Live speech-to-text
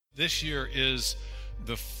This year is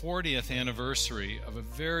the 40th anniversary of a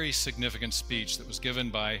very significant speech that was given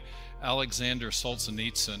by Alexander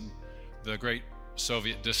Solzhenitsyn, the great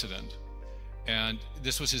Soviet dissident. And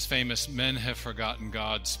this was his famous "Men Have Forgotten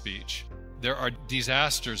God" speech. There are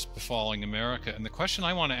disasters befalling America, and the question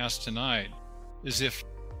I want to ask tonight is if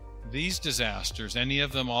these disasters, any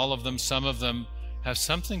of them, all of them, some of them, have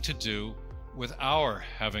something to do with our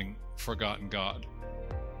having forgotten God.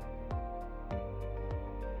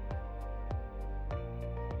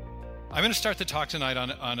 I'm going to start the talk tonight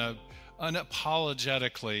on an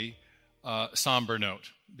unapologetically somber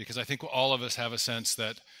note, because I think all of us have a sense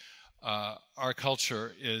that our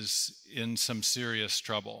culture is in some serious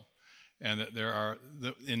trouble, and that there are,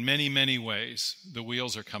 in many, many ways, the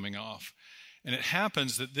wheels are coming off. And it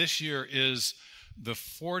happens that this year is the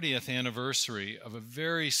 40th anniversary of a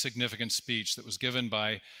very significant speech that was given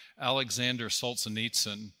by Alexander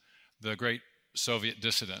Solzhenitsyn, the great Soviet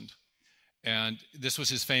dissident. And this was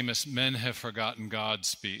his famous "Men Have Forgotten God"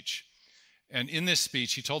 speech. And in this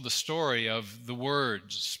speech, he told the story of the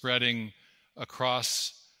word spreading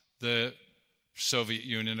across the Soviet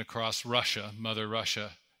Union, across Russia, Mother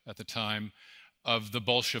Russia at the time, of the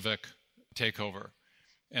Bolshevik takeover.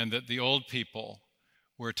 And that the old people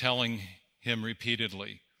were telling him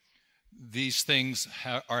repeatedly, these things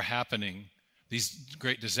are happening, these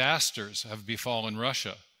great disasters have befallen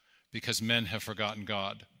Russia because men have forgotten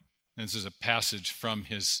God. And this is a passage from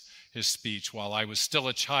his speech. While I was still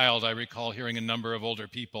a child, I recall hearing a number of older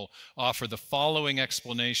people offer the following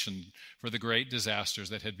explanation for the great disasters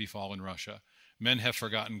that had befallen Russia. Men have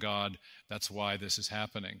forgotten God. That's why this is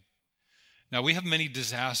happening. Now, we have many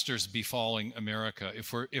disasters befalling America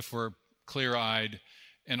if we're clear-eyed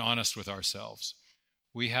and honest with ourselves.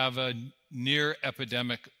 We have a near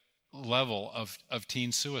epidemic level of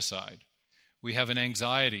teen suicide. We have an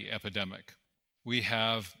anxiety epidemic. We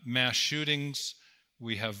have mass shootings.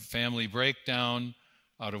 We have family breakdown,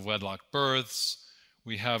 out of wedlock births.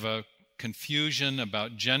 We have a confusion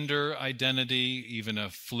about gender identity, even a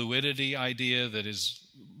fluidity idea that is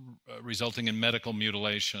resulting in medical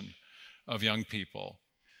mutilation of young people.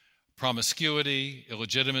 Promiscuity,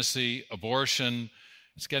 illegitimacy, abortion.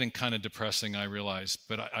 It's getting kind of depressing, I realize,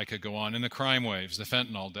 but I could go on. And the crime waves, the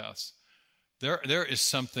fentanyl deaths. There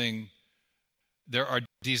are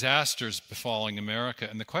disasters befalling America.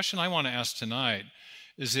 And the question I want to ask tonight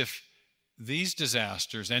is if these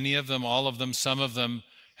disasters, any of them, all of them, some of them,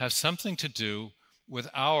 have something to do with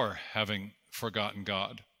our having forgotten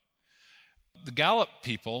God. The Gallup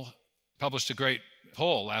people published a great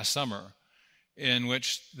poll last summer in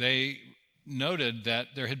which they noted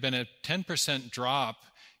that there had been a 10% drop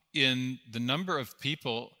in the number of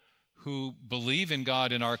people who believe in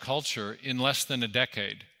God in our culture in less than a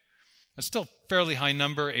decade. That's still a fairly high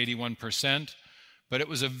number, 81%, but it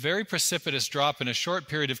was a very precipitous drop in a short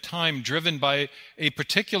period of time driven by a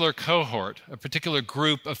particular cohort, a particular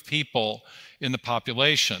group of people in the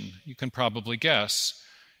population. You can probably guess.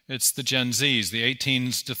 It's the Gen Zs, the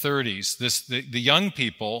 18s to 30s. The young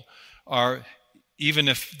people are, even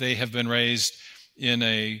if they have been raised in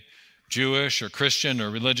a Jewish or Christian or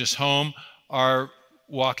religious home, are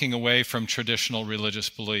walking away from traditional religious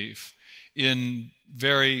belief in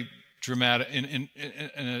very dramatic, in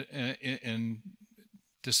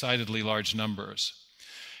decidedly large numbers.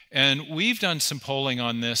 And we've done some polling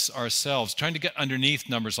on this ourselves, trying to get underneath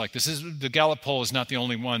numbers like this. The Gallup poll is not the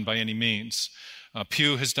only one by any means.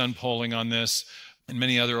 Pew has done polling on this, and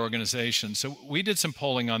many other organizations. So we did some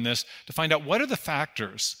polling on this to find out what are the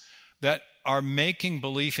factors that are making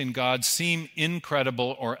belief in God seem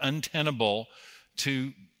incredible or untenable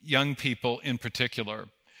to young people in particular.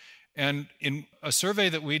 And in a survey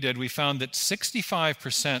that we did, we found that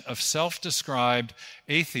 65% of self-described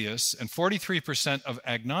atheists and 43% of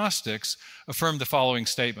agnostics affirmed the following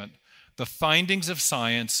statement: the findings of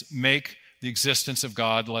science make the existence of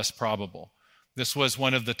God less probable. This was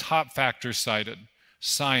one of the top factors cited.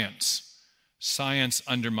 Science. Science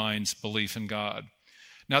undermines belief in God.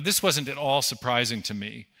 Now, this wasn't at all surprising to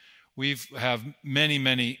me. We have many,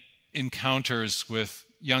 many encounters with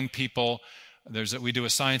young people. We do a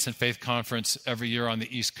science and faith conference every year on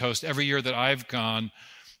the East Coast. Every year that I've gone,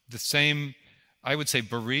 the same, I would say,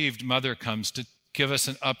 bereaved mother comes to give us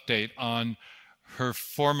an update on her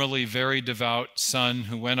formerly very devout son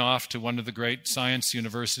who went off to one of the great science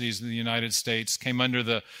universities in the United States, came under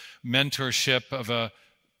the mentorship of a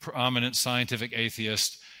prominent scientific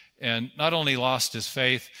atheist, and not only lost his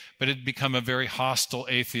faith, but had become a very hostile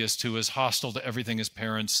atheist who was hostile to everything his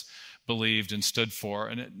parents believed and stood for,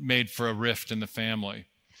 and it made for a rift in the family.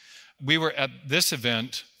 We were at this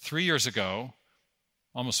event 3 years ago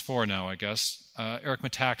almost 4 now, I guess, Eric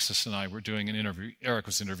Metaxas and I were doing an interview. Eric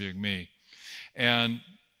was interviewing me. And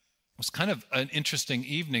it was kind of an interesting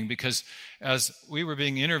evening because as we were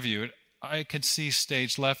being interviewed, I could see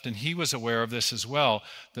stage left, and he was aware of this as well,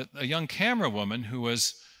 that a young camera woman who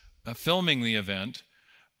was filming the event,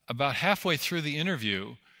 about halfway through the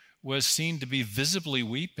interview, was seen to be visibly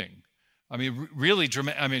weeping. I mean, really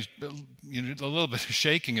dramatic. I mean, a little bit of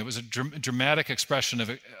shaking. It was a dramatic expression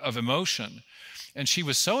of emotion. And she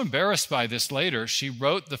was so embarrassed by this later, she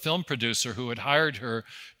wrote the film producer who had hired her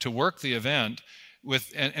to work the event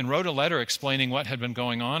and wrote a letter explaining what had been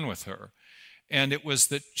going on with her. And it was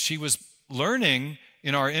that she was learning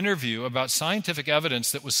in our interview about scientific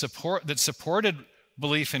evidence that supported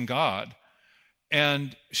belief in God.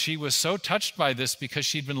 And she was so touched by this because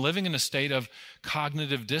she'd been living in a state of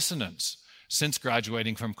cognitive dissonance since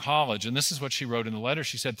graduating from college. And this is what she wrote in the letter.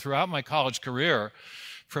 She said, "Throughout my college career,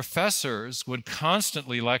 professors would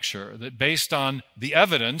constantly lecture that based on the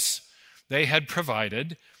evidence they had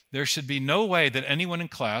provided, there should be no way that anyone in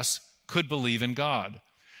class could believe in God.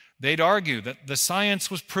 They'd argue that the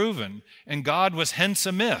science was proven and God was hence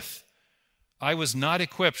a myth. I was not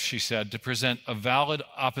equipped," she said, "to present a valid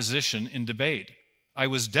opposition in debate. I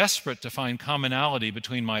was desperate to find commonality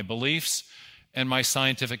between my beliefs and my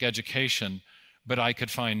scientific education, but I could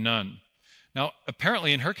find none." Now,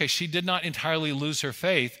 apparently in her case, she did not entirely lose her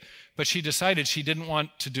faith, but she decided she didn't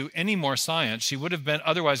want to do any more science. She would have been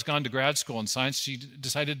otherwise gone to grad school in science. She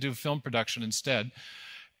decided to do film production instead,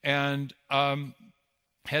 and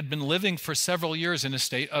had been living for several years in a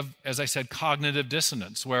state of, as I said, cognitive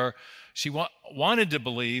dissonance, where she wanted to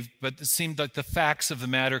believe, but it seemed like the facts of the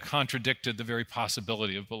matter contradicted the very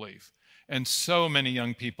possibility of belief. And so many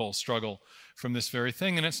young people struggle from this very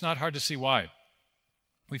thing, and it's not hard to see why.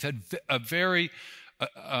 We've had a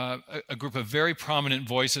group of very prominent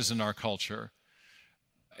voices in our culture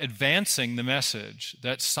advancing the message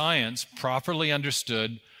that science, properly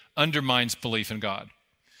understood, undermines belief in God.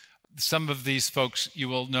 Some of these folks, you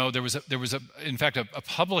will know, there was in fact a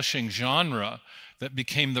publishing genre that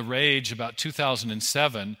became the rage about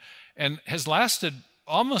 2007 and has lasted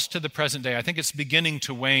almost to the present day. I think it's beginning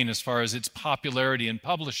to wane as far as its popularity in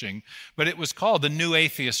publishing, but it was called the New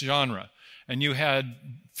Atheist genre. And you had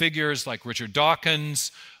figures like Richard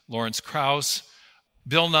Dawkins, Lawrence Krauss,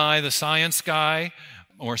 Bill Nye, the science guy,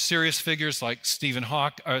 or serious figures like Stephen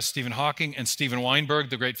Hawking and Steven Weinberg,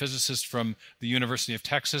 the great physicist from the University of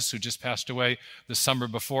Texas who just passed away the summer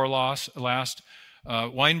before last.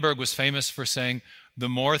 Weinberg was famous for saying, "The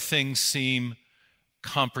more things seem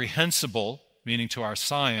comprehensible," meaning to our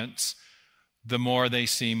science, "the more they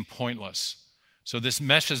seem pointless." So this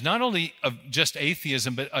meshes not only of just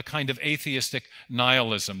atheism, but a kind of atheistic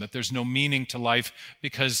nihilism, that there's no meaning to life,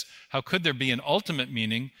 because how could there be an ultimate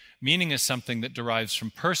meaning? Meaning is something that derives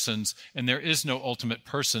from persons, and there is no ultimate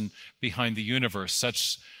person behind the universe,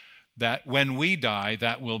 such that when we die,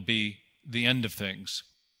 that will be the end of things.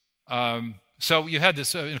 So you had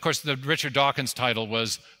this, and of course, the Richard Dawkins title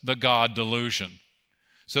was The God Delusion.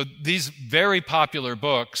 So these very popular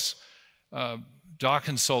books,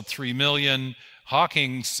 Dawkins sold 3 million,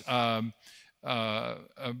 Hawking's A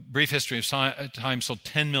Brief History of Time sold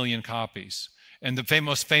 10 million copies. And the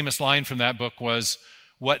most famous line from that book was,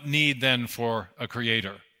 "What need then for a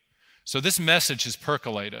creator?" So this message has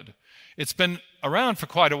percolated. It's been around for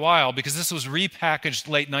quite a while because this was repackaged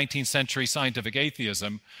late 19th century scientific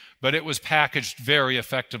atheism, but it was packaged very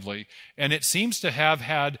effectively. And it seems to have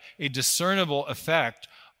had a discernible effect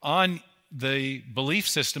on the belief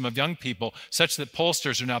system of young people, such that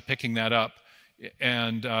pollsters are now picking that up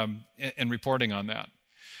and reporting on that.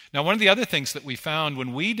 Now, one of the other things that we found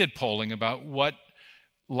when we did polling about what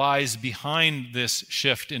lies behind this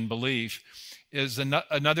shift in belief is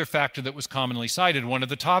another factor that was commonly cited. One of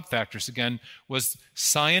the top factors, again, was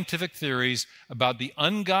scientific theories about the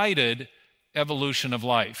unguided evolution of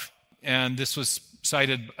life. And this was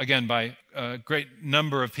cited, again, by a great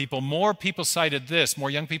number of people. More young people cited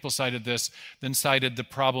this than cited the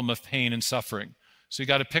problem of pain and suffering. So you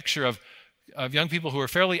got a picture of young people who were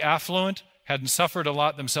fairly affluent, hadn't suffered a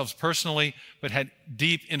lot themselves personally, but had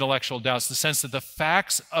deep intellectual doubts, the sense that the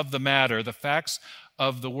facts of the matter, the facts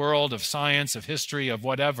of the world, of science, of history, of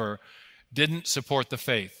whatever, didn't support the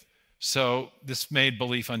faith. So this made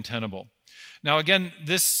belief untenable. Now, again,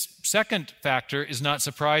 this second factor is not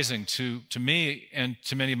surprising to me and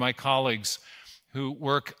to many of my colleagues who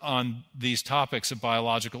work on these topics of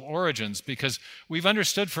biological origins, because we've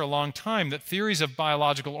understood for a long time that theories of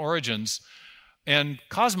biological origins and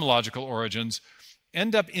cosmological origins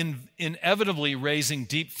end up inevitably raising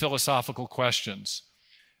deep philosophical questions.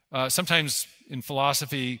 Sometimes in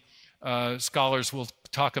philosophy, scholars will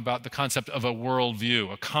talk about the concept of a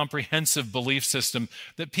worldview, a comprehensive belief system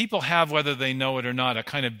that people have whether they know it or not, a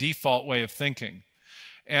kind of default way of thinking.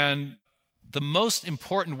 And the most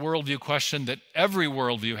important worldview question that every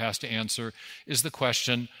worldview has to answer is the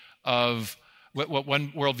question of what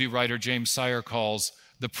one worldview writer, James Meyer, calls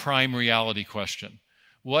the prime reality question.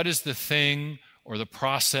 What is the thing or the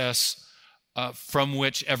process from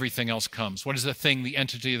which everything else comes? What is the thing, the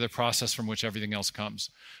entity, the process from which everything else comes?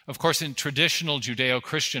 Of course, in traditional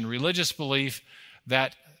Judeo-Christian religious belief,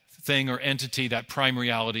 that thing or entity, that prime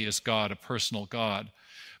reality is God, a personal God.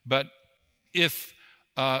 But if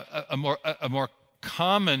a more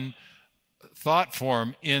common thought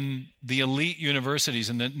form in the elite universities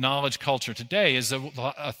and the knowledge culture today is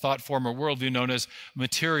a thought form or worldview known as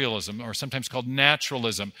materialism, or sometimes called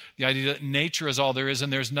naturalism, the idea that nature is all there is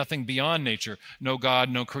and there's nothing beyond nature, no God,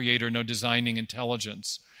 no creator, no designing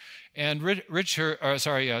intelligence. And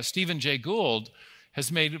Stephen Jay Gould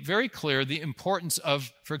has made very clear the importance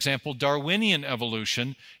of, for example, Darwinian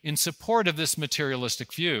evolution in support of this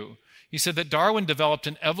materialistic view. He said that Darwin developed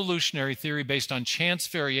an evolutionary theory based on chance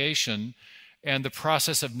variation and the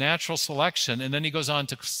process of natural selection, and then he goes on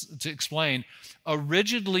to explain a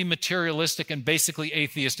rigidly materialistic and basically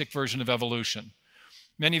atheistic version of evolution.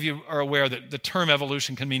 Many of you are aware that the term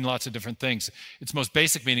evolution can mean lots of different things. Its most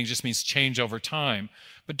basic meaning just means change over time.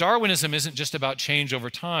 But Darwinism isn't just about change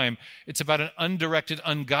over time. It's about an undirected,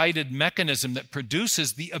 unguided mechanism that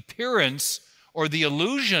produces the appearance or the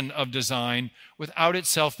illusion of design without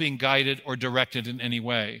itself being guided or directed in any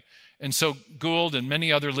way. And so Gould and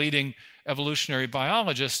many other leading evolutionary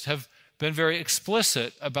biologists have been very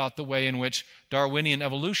explicit about the way in which Darwinian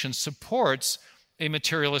evolution supports a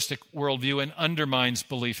materialistic worldview and undermines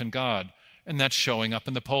belief in God. And that's showing up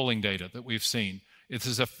in the polling data that we've seen. This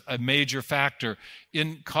is a major factor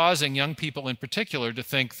in causing young people in particular to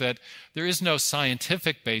think that there is no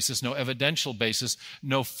scientific basis, no evidential basis,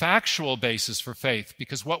 no factual basis for faith,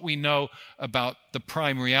 because what we know about the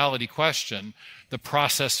prime reality question, the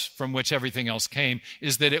process from which everything else came,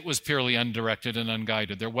 is that it was purely undirected and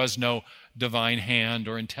unguided. There was no divine hand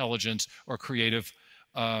or intelligence or creative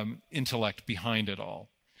intellect behind it all.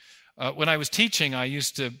 When I was teaching, I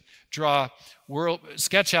used to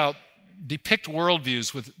depict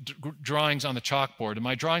worldviews with drawings on the chalkboard. And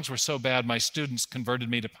my drawings were so bad, my students converted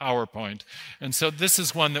me to PowerPoint. And so this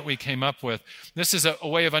is one that we came up with. This is a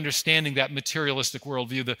way of understanding that materialistic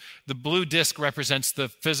worldview. The blue disc represents the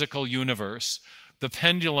physical universe. The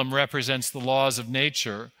pendulum represents the laws of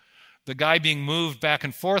nature. The guy being moved back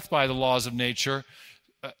and forth by the laws of nature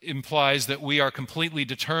implies that we are completely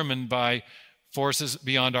determined by forces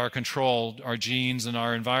beyond our control, our genes and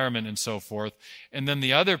our environment and so forth. And then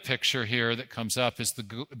the other picture here that comes up is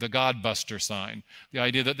the God-buster sign, the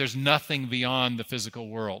idea that there's nothing beyond the physical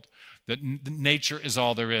world, that nature is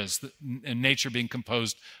all there is, and nature being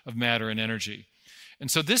composed of matter and energy. And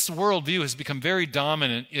so this worldview has become very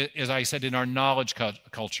dominant, as I said, in our knowledge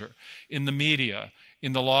culture, in the media,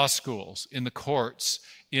 in the law schools, in the courts,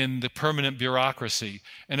 in the permanent bureaucracy,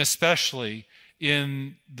 and especially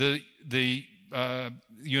in the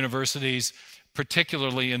universities,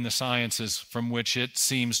 particularly in the sciences from which it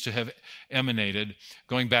seems to have emanated,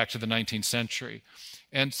 going back to the 19th century.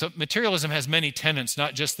 And so materialism has many tenets,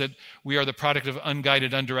 not just that we are the product of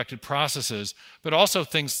unguided, undirected processes, but also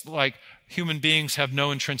things like human beings have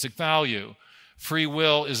no intrinsic value, free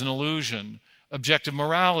will is an illusion, objective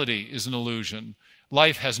morality is an illusion,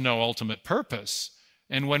 life has no ultimate purpose,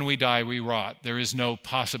 and when we die, we rot. There is no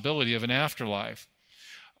possibility of an afterlife.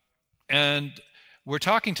 And we're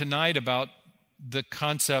talking tonight about the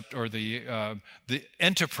concept or the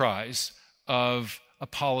enterprise of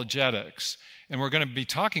apologetics. And we're going to be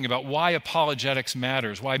talking about why apologetics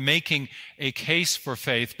matters, why making a case for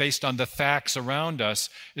faith based on the facts around us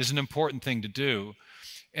is an important thing to do.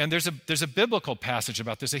 And there's a biblical passage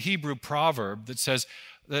about this, a Hebrew proverb that says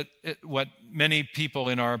that what many people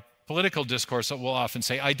in our political discourse will often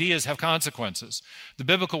say, ideas have consequences. The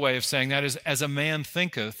biblical way of saying that is, as a man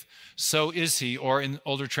thinketh, so is he, or in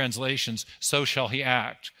older translations, so shall he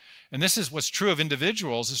act. And this is what's true of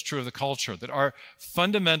individuals, is true of the culture, that our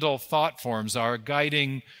fundamental thought forms, our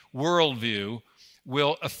guiding worldview,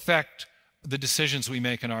 will affect the decisions we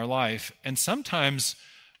make in our life, and sometimes,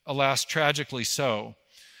 alas, tragically so.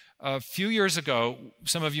 A few years ago,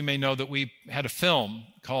 some of you may know that we had a film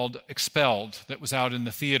called Expelled that was out in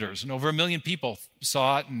the theaters, and over 1 million people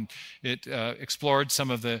saw it, and it explored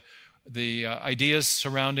some of the ideas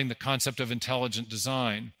surrounding the concept of intelligent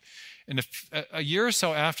design. And a year or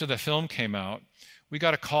so after the film came out, we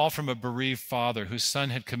got a call from a bereaved father whose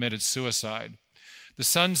son had committed suicide. The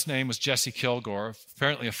son's name was Jesse Kilgore,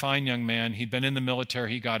 apparently a fine young man. He'd been in the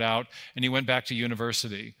military, he got out, and he went back to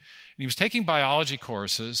university. And he was taking biology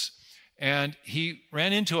courses, and he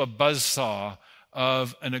ran into a buzzsaw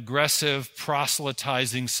of an aggressive,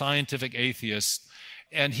 proselytizing scientific atheist,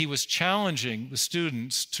 and he was challenging the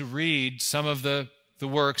students to read some of the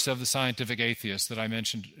works of the scientific atheist that I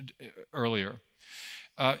mentioned earlier.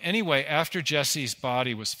 Anyway, after Jesse's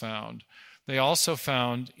body was found, they also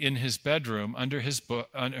found in his bedroom, under his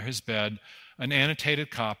bed, an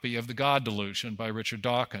annotated copy of The God Delusion by Richard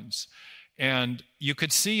Dawkins. And you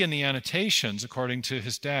could see in the annotations, according to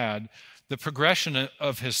his dad, the progression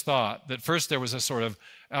of his thought. That first there was a sort of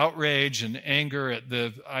outrage and anger at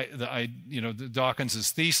the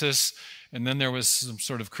Dawkins's thesis, and then there was some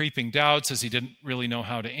sort of creeping doubts as he didn't really know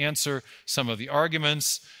how to answer some of the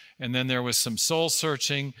arguments, and then there was some soul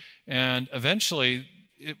searching, and eventually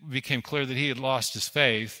it became clear that he had lost his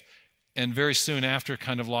faith, and very soon after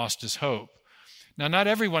kind of lost his hope. Now, not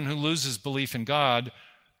everyone who loses belief in God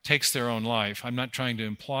takes their own life. I'm not trying to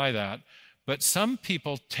imply that. But some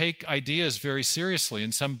people take ideas very seriously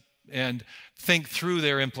and think through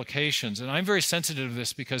their implications. And I'm very sensitive to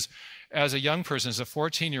this because as a young person, as a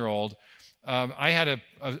 14-year-old, I had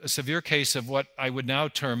a severe case of what I would now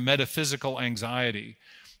term metaphysical anxiety.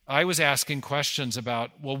 I was asking questions about,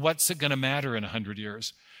 well, what's it going to matter in 100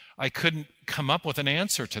 years? I couldn't come up with an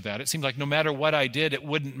answer to that. It seemed like no matter what I did, it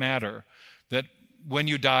wouldn't matter. That when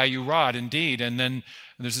you die, you rot, indeed. And then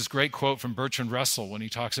there's this great quote from Bertrand Russell when he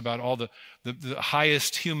talks about all the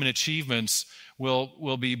highest human achievements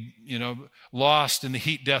will be, lost in the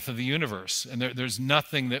heat death of the universe. And there's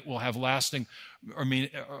nothing that will have lasting or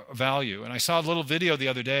value. And I saw a little video the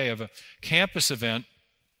other day of a campus event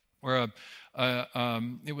where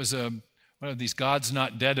it was one of these God's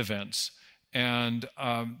Not Dead events. And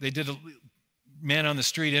they did man on the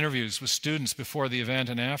street interviews with students before the event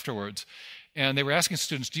and afterwards. And they were asking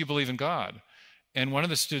students, do you believe in God? And one of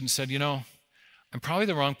the students said, I'm probably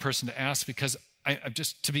the wrong person to ask because I'm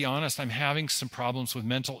just, to be honest, I'm having some problems with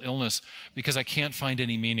mental illness because I can't find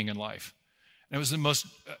any meaning in life. And it was the most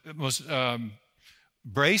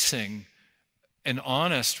bracing and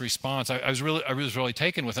honest response. I was really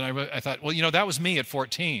taken with it. And I thought, well, that was me at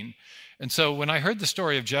 14. And so when I heard the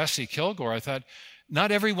story of Jesse Kilgore, I thought,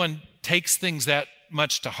 not everyone takes things that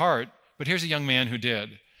much to heart, but here's a young man who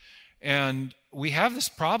did. And we have this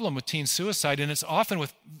problem with teen suicide, and it's often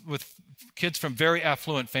with kids from very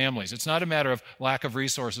affluent families. It's not a matter of lack of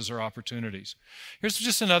resources or opportunities. Here's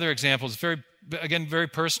just another example. It's very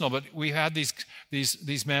personal, but we had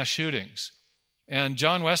these mass shootings. And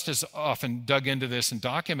John West has often dug into this and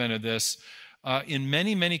documented this. In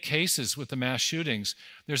many, many cases with the mass shootings,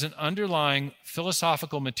 there's an underlying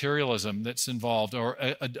philosophical materialism that's involved, or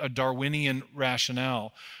a Darwinian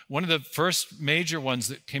rationale. One of the first major ones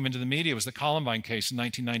that came into the media was the Columbine case in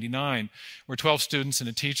 1999, where 12 students and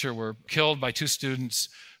a teacher were killed by two students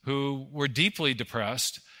who were deeply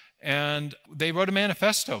depressed. And they wrote a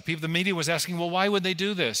manifesto. The media was asking, well, why would they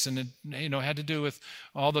do this? And it had to do with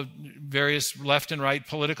all the various left and right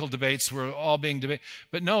political debates were all being debated.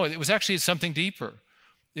 But no, it was actually something deeper.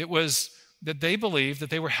 It was that they believed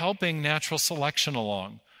that they were helping natural selection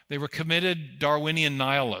along. They were committed Darwinian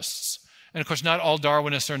nihilists. And of course, not all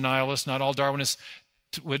Darwinists are nihilists. Not all Darwinists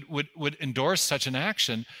would endorse such an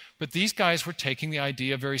action, but these guys were taking the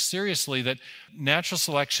idea very seriously that natural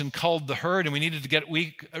selection culled the herd, and we needed to get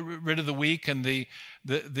rid of the weak and the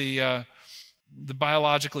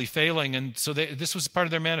biologically failing. And so this was part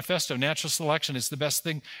of their manifesto. Natural selection is the best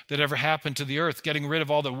thing that ever happened to the earth, getting rid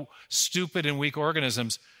of all the stupid and weak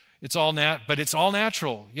organisms. But it's all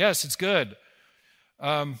natural. Yes, it's good.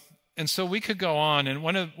 And so we could go on, and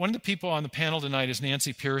one of the people on the panel tonight is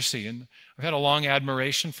Nancy Pearcey, and I've had a long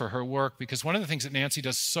admiration for her work because one of the things that Nancy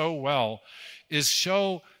does so well is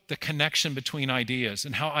show the connection between ideas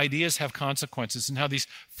and how ideas have consequences and how these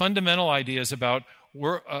fundamental ideas about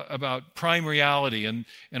prime reality and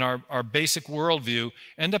our basic worldview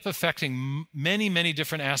end up affecting many, many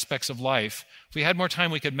different aspects of life. If we had more time,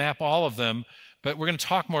 we could map all of them, but we're going to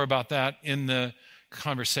talk more about that in the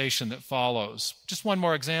conversation that follows. Just one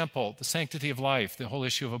more example, the sanctity of life, the whole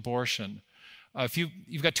issue of abortion.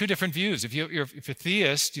 You've got two different views. If you're a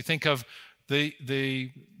theist, you think of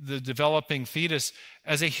the developing fetus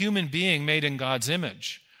as a human being made in God's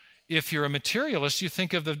image. If you're a materialist, you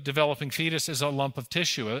think of the developing fetus as a lump of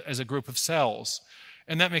tissue, as a group of cells.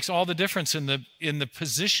 And that makes all the difference in the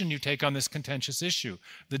position you take on this contentious issue.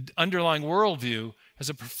 The underlying worldview has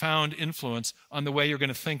a profound influence on the way you're going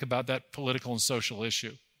to think about that political and social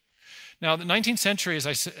issue. Now, the 19th century, as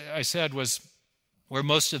I said, was where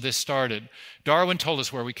most of this started. Darwin told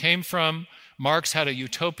us where we came from. Marx had a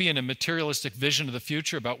utopian and materialistic vision of the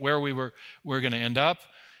future about where we're going to end up.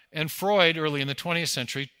 And Freud, early in the 20th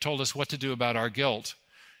century, told us what to do about our guilt.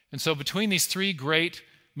 And so between these three great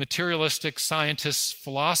materialistic scientists,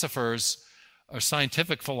 philosophers, or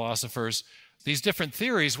scientific philosophers, these different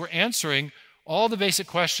theories were answering all the basic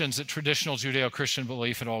questions that traditional Judeo-Christian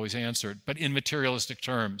belief had always answered, but in materialistic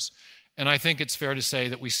terms. And I think it's fair to say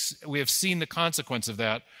that we have seen the consequence of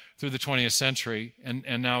that through the 20th century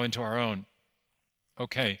and now into our own.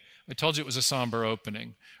 Okay, I told you it was a somber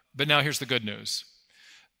opening, but now here's the good news.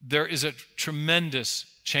 There is a tremendous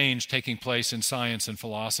change taking place in science and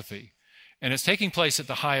philosophy, and it's taking place at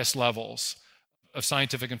the highest levels of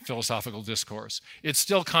scientific and philosophical discourse. It's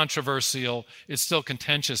still controversial, it's still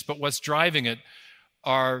contentious, but what's driving it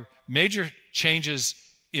are major changes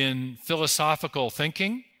in philosophical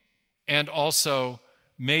thinking and also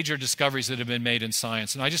major discoveries that have been made in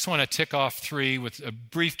science. And I just want to tick off three with a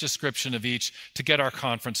brief description of each to get our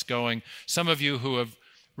conference going. Some of you who have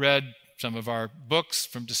read some of our books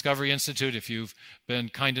from Discovery Institute, if you've been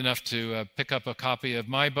kind enough to pick up a copy of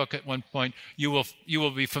my book at one point, you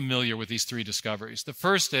will be familiar with these three discoveries. The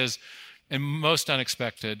first is, and most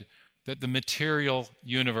unexpected, that the material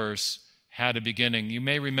universe had a beginning. You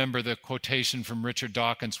may remember the quotation from Richard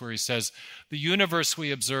Dawkins where he says, "The universe we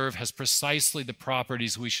observe has precisely the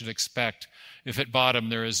properties we should expect if at bottom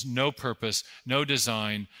there is no purpose, no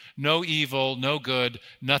design, no evil, no good,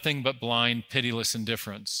 nothing but blind, pitiless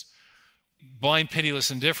indifference." Blind, pitiless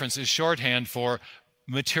indifference is shorthand for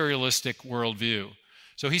materialistic worldview.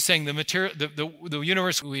 So he's saying the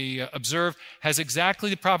universe we observe has exactly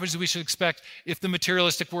the properties we should expect if the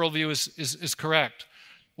materialistic worldview is correct.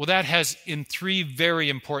 Well, that has, in three very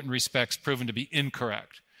important respects, proven to be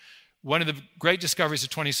incorrect. One of the great discoveries of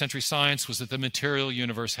 20th century science was that the material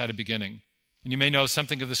universe had a beginning. And you may know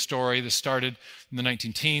something of the story. This started in the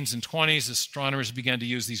 19-teens and 20s. Astronomers began to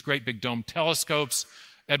use these great big dome telescopes.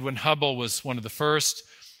 Edwin Hubble was one of the first,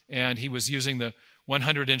 and he was using the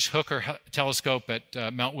 100-inch Hooker telescope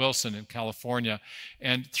at Mount Wilson in California.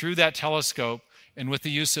 And through that telescope, and with the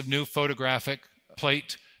use of new photographic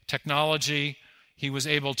plate technology, he was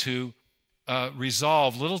able to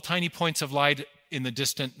resolve little tiny points of light in the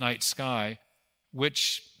distant night sky,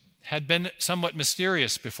 which had been somewhat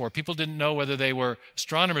mysterious before. People didn't know whether they were,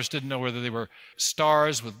 astronomers didn't know whether they were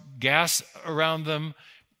stars with gas around them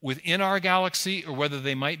within our galaxy or whether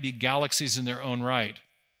they might be galaxies in their own right.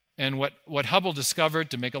 And what Hubble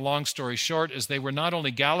discovered, to make a long story short, is they were not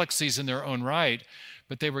only galaxies in their own right,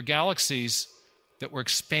 but they were galaxies that were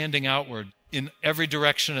expanding outward in every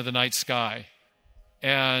direction of the night sky.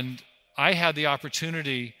 And I had the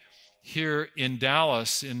opportunity here in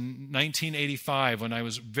Dallas in 1985, when I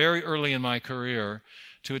was very early in my career,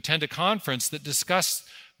 to attend a conference that discussed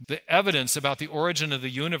the evidence about the origin of the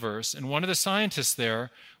universe. And one of the scientists there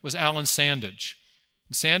was Alan Sandage.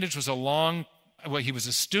 And Sandage was he was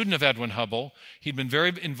a student of Edwin Hubble. He'd been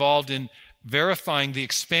very involved in verifying the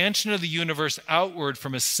expansion of the universe outward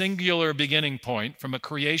from a singular beginning point, from a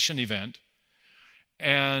creation event.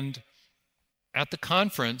 And at the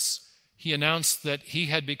conference, he announced that he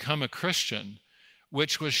had become a Christian,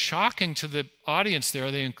 which was shocking to the audience there.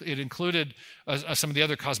 It included some of the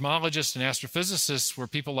other cosmologists and astrophysicists were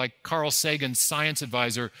people like Carl Sagan's science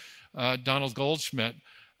advisor, Donald Goldschmidt.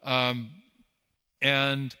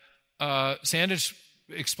 Sandage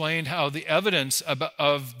explained how the evidence of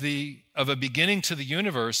a beginning to the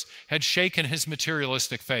universe had shaken his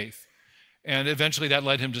materialistic faith. And eventually that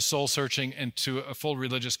led him to soul searching and to a full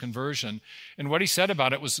religious conversion. And what he said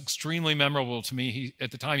about it was extremely memorable to me. At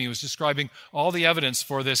the time, he was describing all the evidence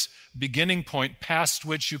for this beginning point past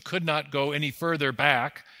which you could not go any further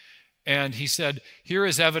back. And he said, here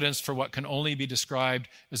is evidence for what can only be described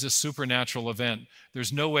as a supernatural event.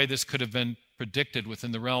 There's no way this could have been predicted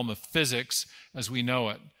within the realm of physics as we know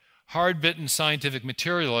it. Hard-bitten scientific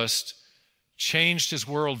materialist changed his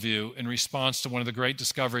worldview in response to one of the great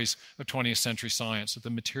discoveries of 20th century science, that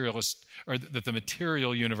the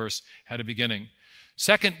material universe had a beginning.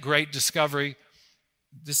 Second great discovery,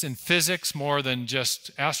 this in physics more than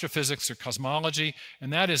just astrophysics or cosmology,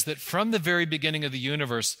 and that is that from the very beginning of the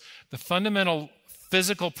universe, the fundamental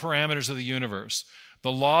physical parameters of the universe,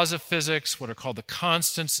 the laws of physics, what are called the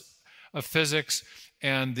constants of physics,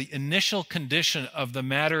 and the initial condition of the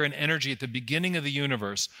matter and energy at the beginning of the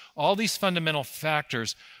universe, all these fundamental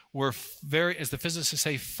factors were very, as the physicists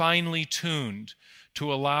say, finely tuned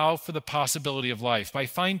to allow for the possibility of life. By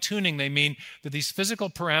fine-tuning, they mean that these physical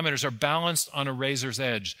parameters are balanced on a razor's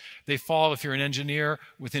edge. They fall, if you're an engineer,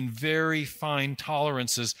 within very fine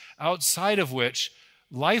tolerances, outside of which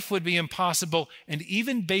life would be impossible and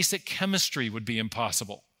even basic chemistry would be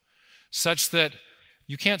impossible. such that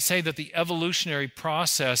you can't say that the evolutionary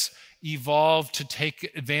process evolved to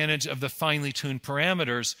take advantage of the finely tuned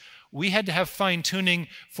parameters. We had to have fine-tuning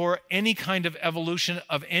for any kind of evolution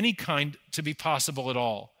of any kind to be possible at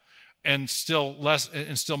all, and still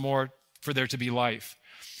more for there to be life.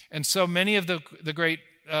 And so many of the great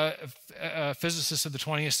physicists of the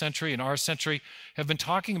 20th century and our century have been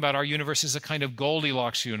talking about our universe as a kind of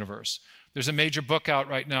Goldilocks universe. There's a major book out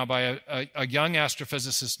right now by a young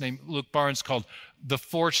astrophysicist named Luke Barnes called The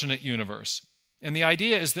Fortunate Universe. And the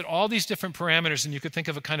idea is that all these different parameters, and you could think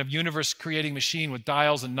of a kind of universe-creating machine with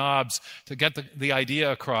dials and knobs to get the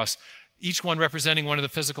idea across, each one representing one of the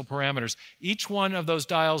physical parameters. Each one of those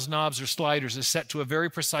dials, knobs, or sliders is set to a very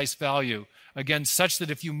precise value, again, such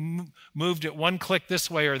that if you moved it one click this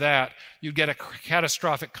way or that, you'd get a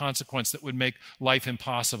catastrophic consequence that would make life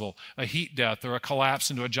impossible, a heat death or a collapse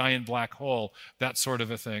into a giant black hole, that sort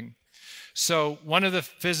of a thing. So one of the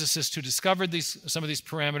physicists who discovered some of these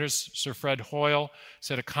parameters, Sir Fred Hoyle,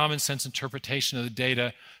 said a common sense interpretation of the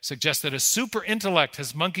data suggests that a super intellect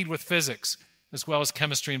has monkeyed with physics as well as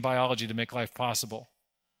chemistry and biology to make life possible.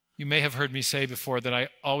 You may have heard me say before that I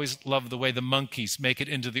always love the way the monkeys make it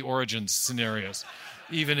into the origins scenarios,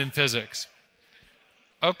 even in physics.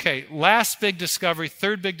 Okay, last big discovery,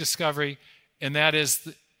 third big discovery, and that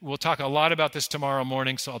is, we'll talk a lot about this tomorrow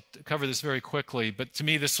morning, so I'll cover this very quickly, but to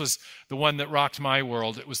me this was the one that rocked my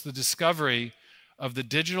world. It was the discovery of the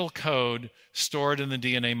digital code stored in the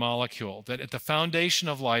DNA molecule, that at the foundation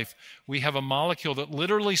of life, we have a molecule that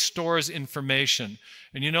literally stores information.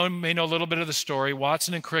 And you may know a little bit of the story.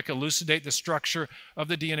 Watson and Crick elucidate the structure of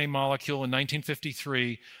the DNA molecule in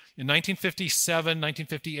 1953. In 1957,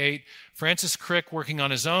 1958, Francis Crick, working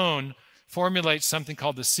on his own, formulates something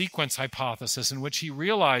called the sequence hypothesis, in which he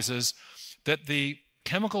realizes that the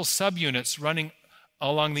chemical subunits running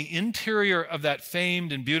along the interior of that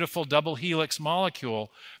famed and beautiful double helix molecule,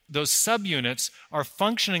 those subunits are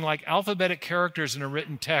functioning like alphabetic characters in a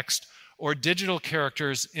written text or digital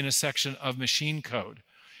characters in a section of machine code.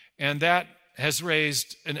 And that has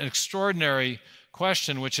raised an extraordinary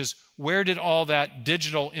question, which is, where did all that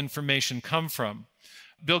digital information come from?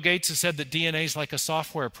 Bill Gates has said that DNA is like a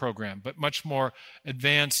software program, but much more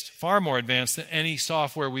advanced, far more advanced than any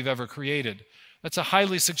software we've ever created. That's a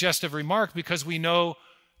highly suggestive remark because we know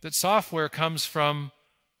that software comes from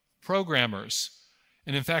programmers.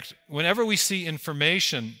 And in fact, whenever we see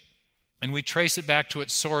information and we trace it back to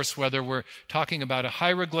its source, whether we're talking about a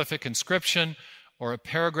hieroglyphic inscription or a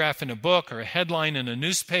paragraph in a book or a headline in a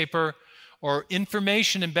newspaper or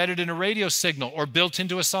information embedded in a radio signal or built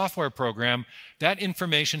into a software program, that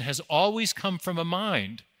information has always come from a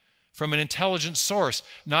mind, from an intelligent source,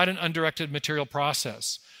 not an undirected material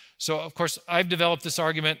process. So, of course, I've developed this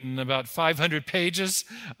argument in about 500 pages.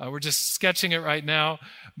 We're just sketching it right now.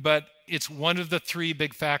 But it's one of the three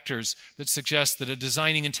big factors that suggest that a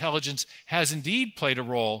designing intelligence has indeed played a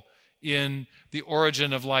role in the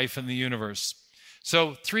origin of life in the universe.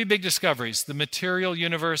 So, three big discoveries. The material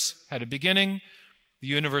universe had a beginning. The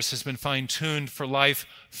universe has been fine-tuned for life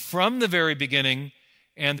from the very beginning.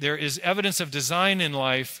 And there is evidence of design in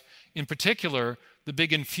life, in particular, the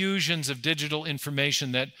big infusions of digital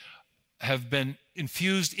information that have been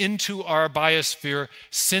infused into our biosphere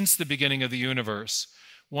since the beginning of the universe.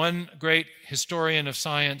 One great historian of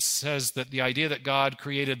science says that the idea that God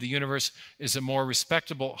created the universe is a more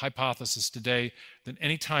respectable hypothesis today than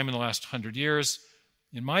any time in the last 100 years.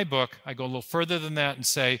 In my book, I go a little further than that and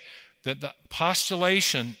say that the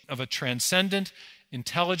postulation of a transcendent,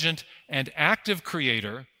 intelligent, and active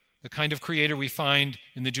creator, the kind of creator we find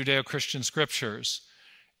in the Judeo-Christian scriptures,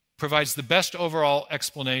 provides the best overall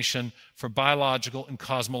explanation for biological and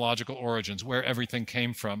cosmological origins, where everything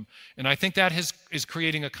came from. And I think that is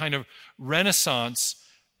creating a kind of renaissance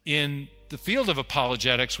in the field of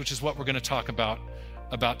apologetics, which is what we're going to talk about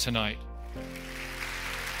tonight.